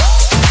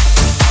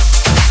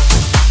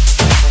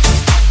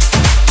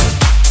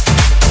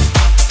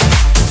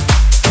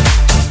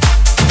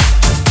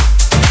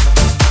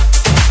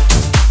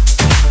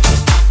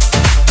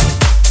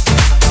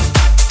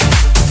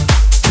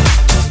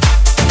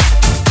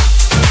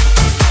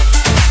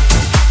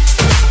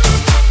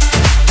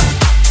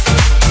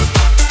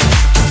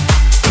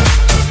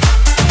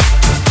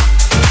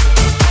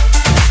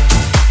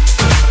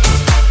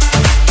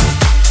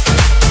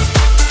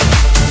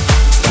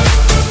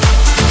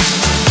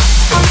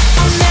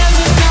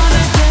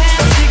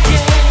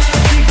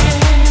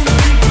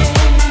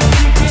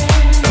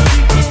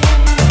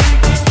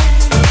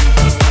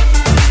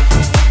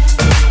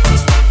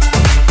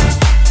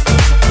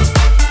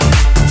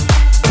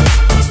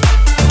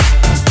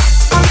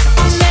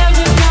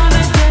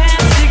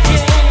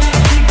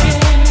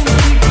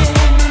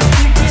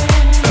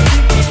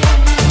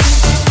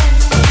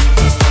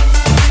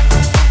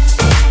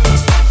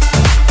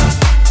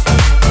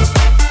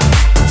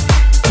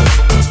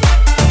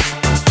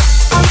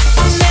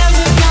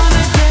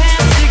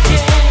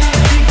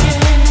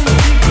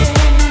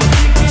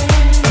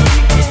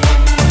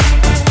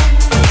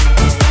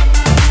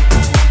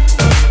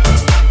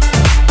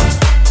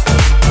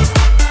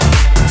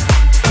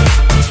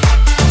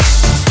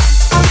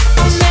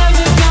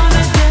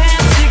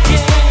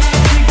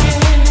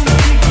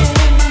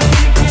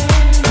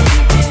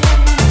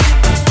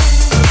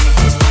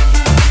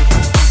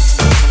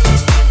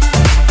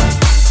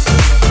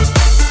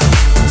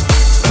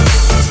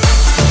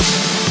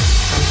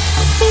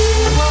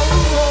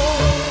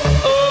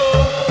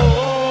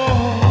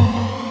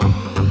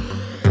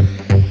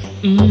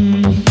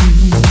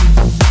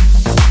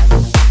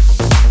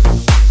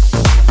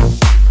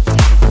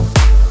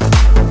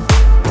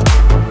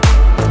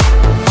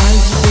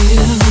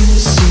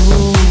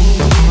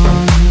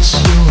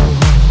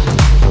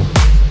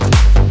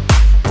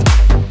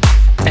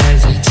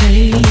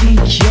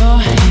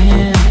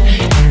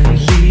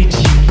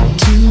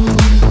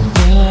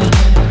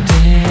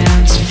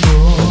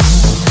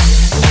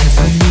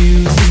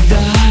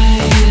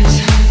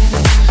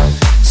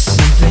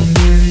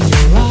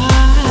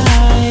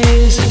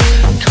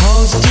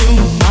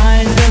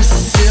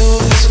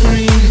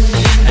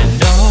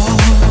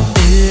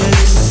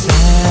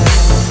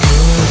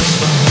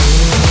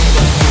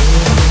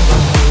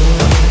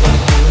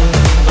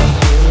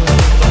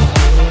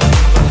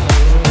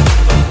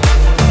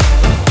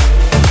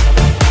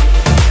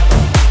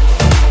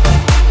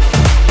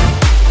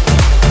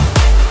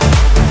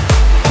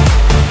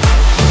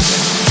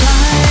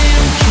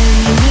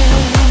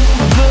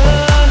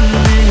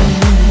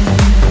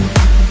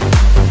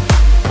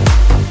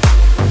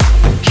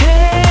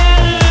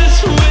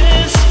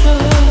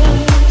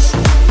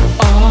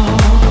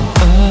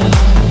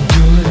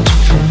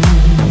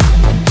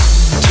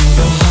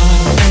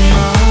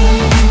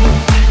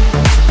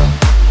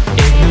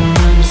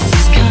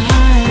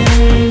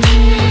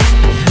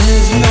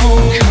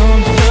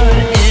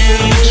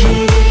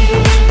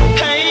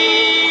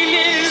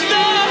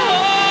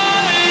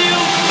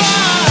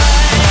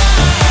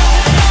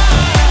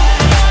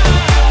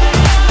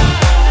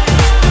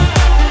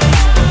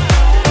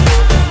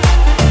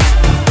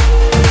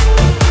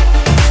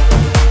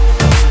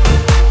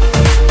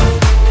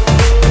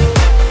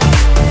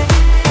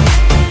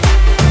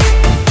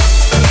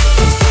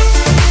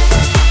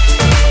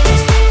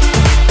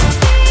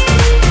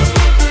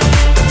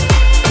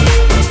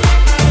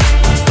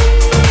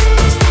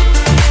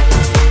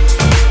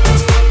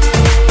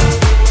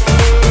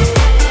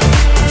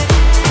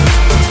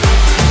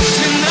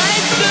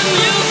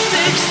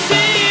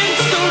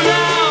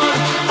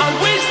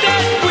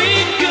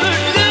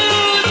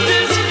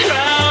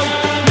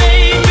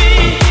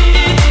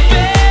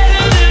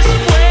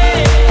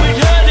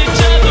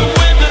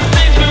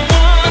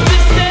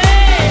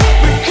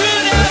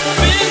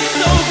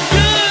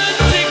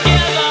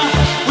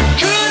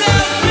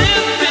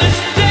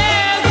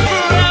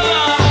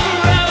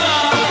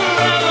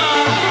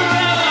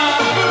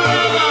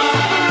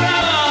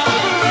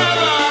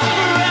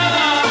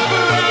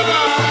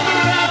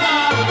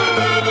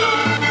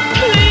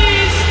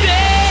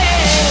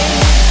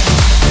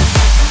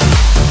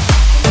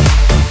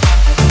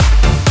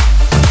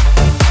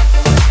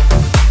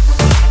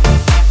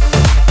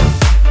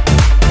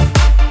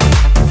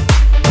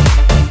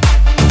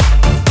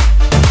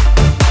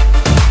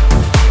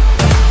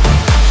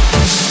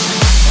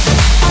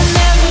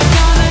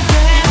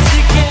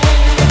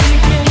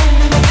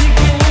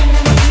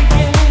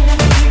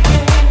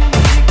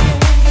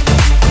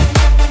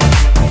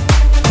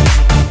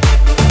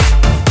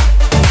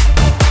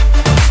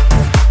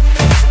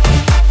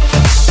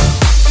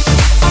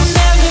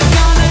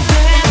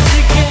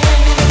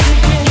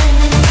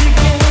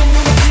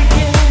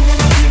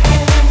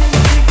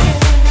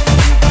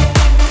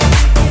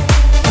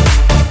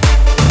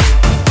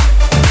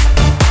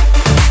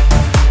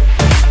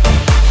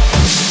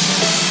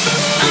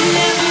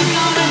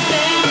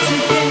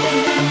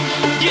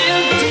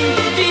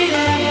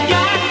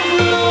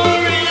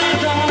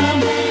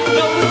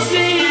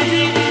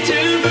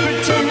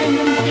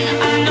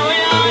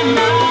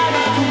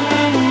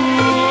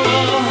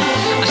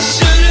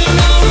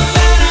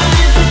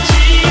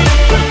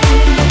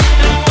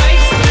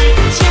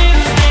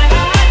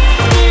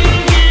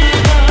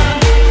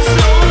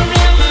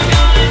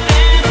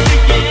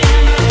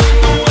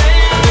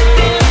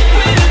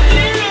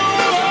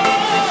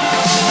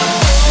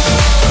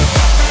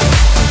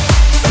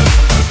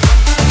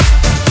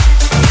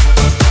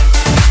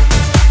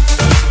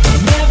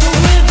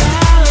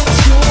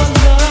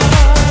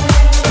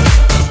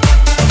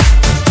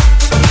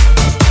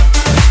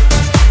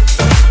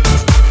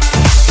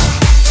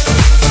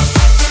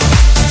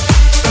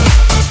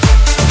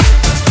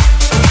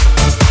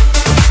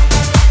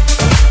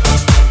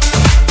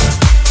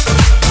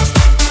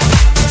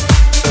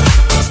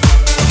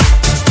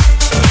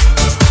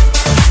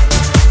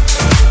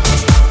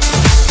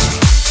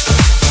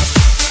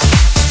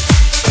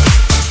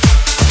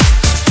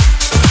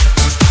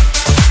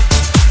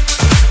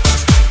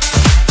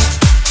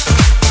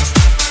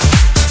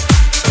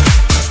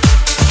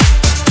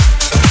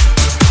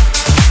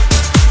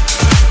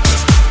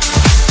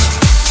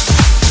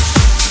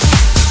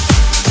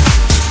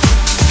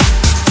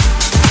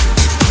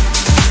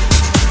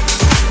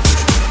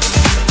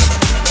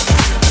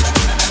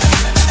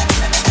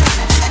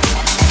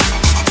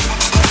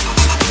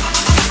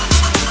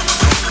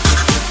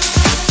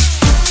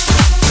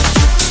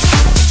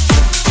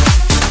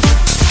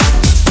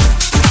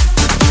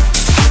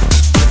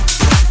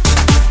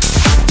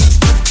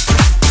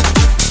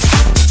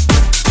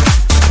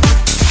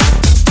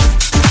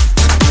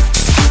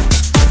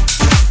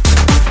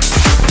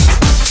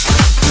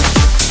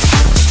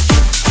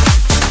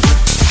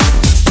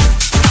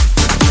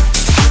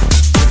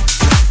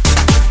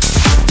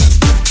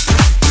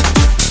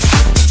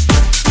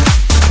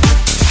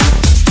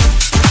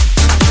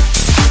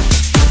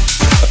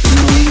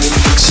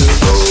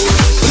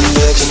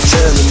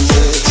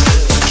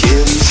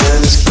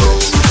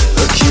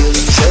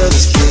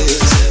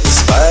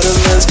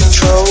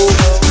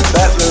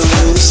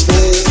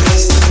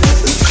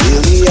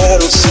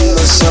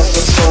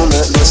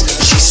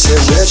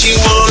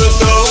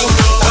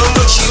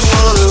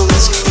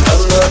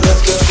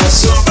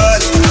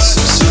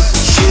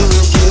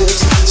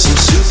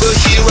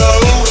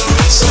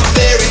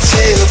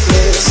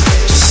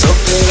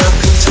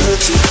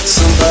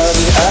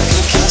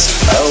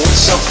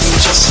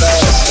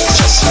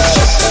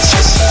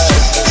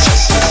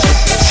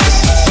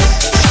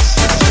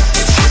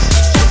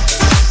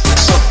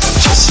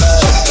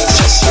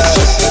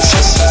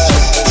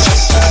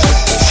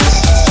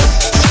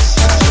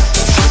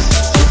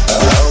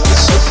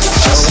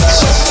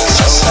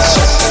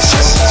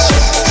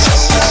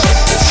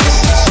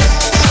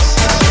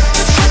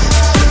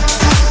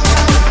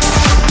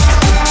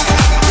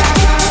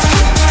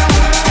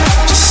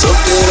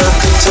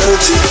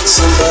 to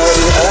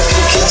somebody I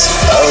can kiss.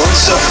 I want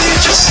something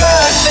just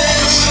like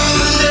this.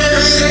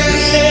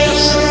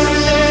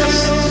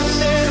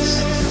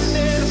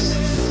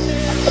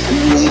 I've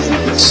been reading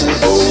books of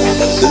old,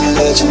 the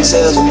legends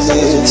and the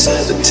myths,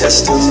 the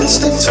testaments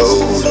they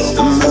told,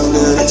 the moon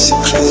and its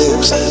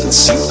eclipse, and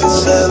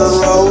Superman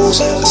unrolls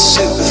the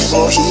suit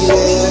before he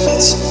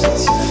lives.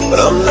 But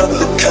I'm not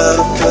the kind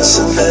of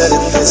person that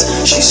it fits.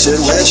 She said,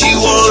 where'd you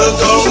wanna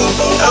go?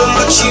 How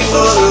much you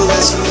wanna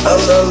risk? I'm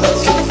not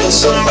looking for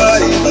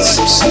somebody with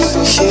some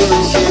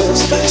superhuman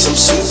gifts, some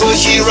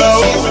superhero,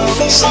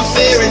 some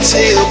fairy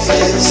tale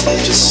bliss.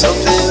 Just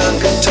something I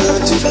can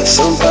turn to,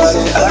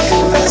 somebody I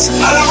can miss.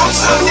 I want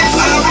something,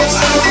 I want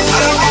something,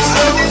 I want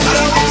something,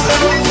 I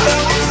want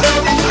something.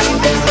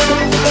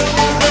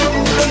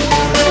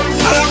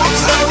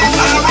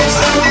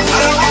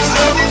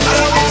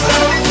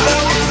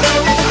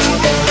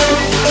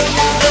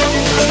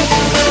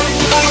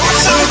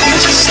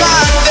 Just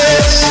like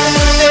this.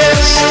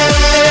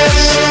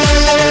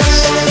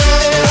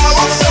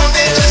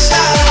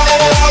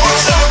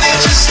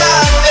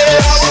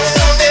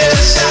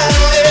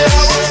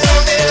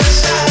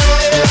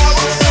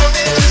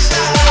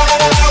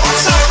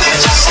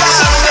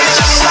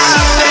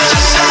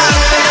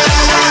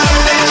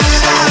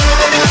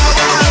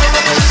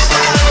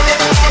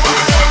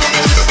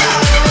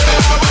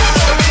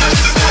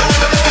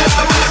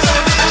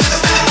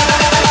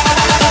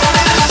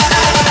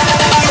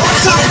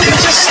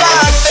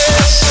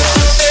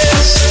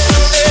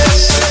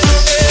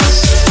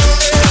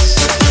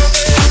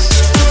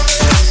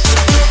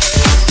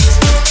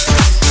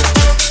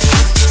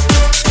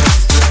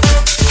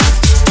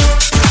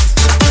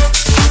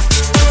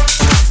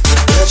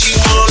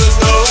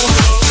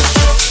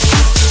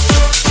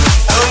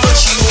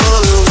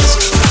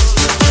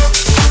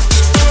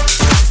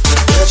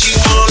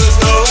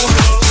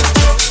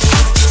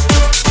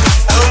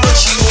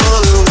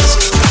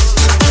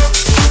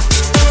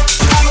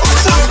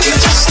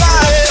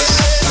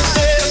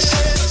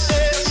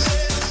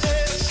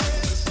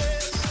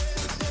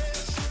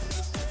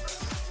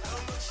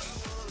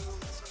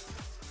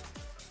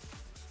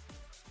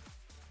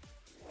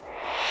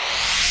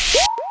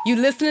 You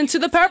listening to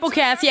the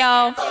PurpleCast,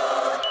 y'all.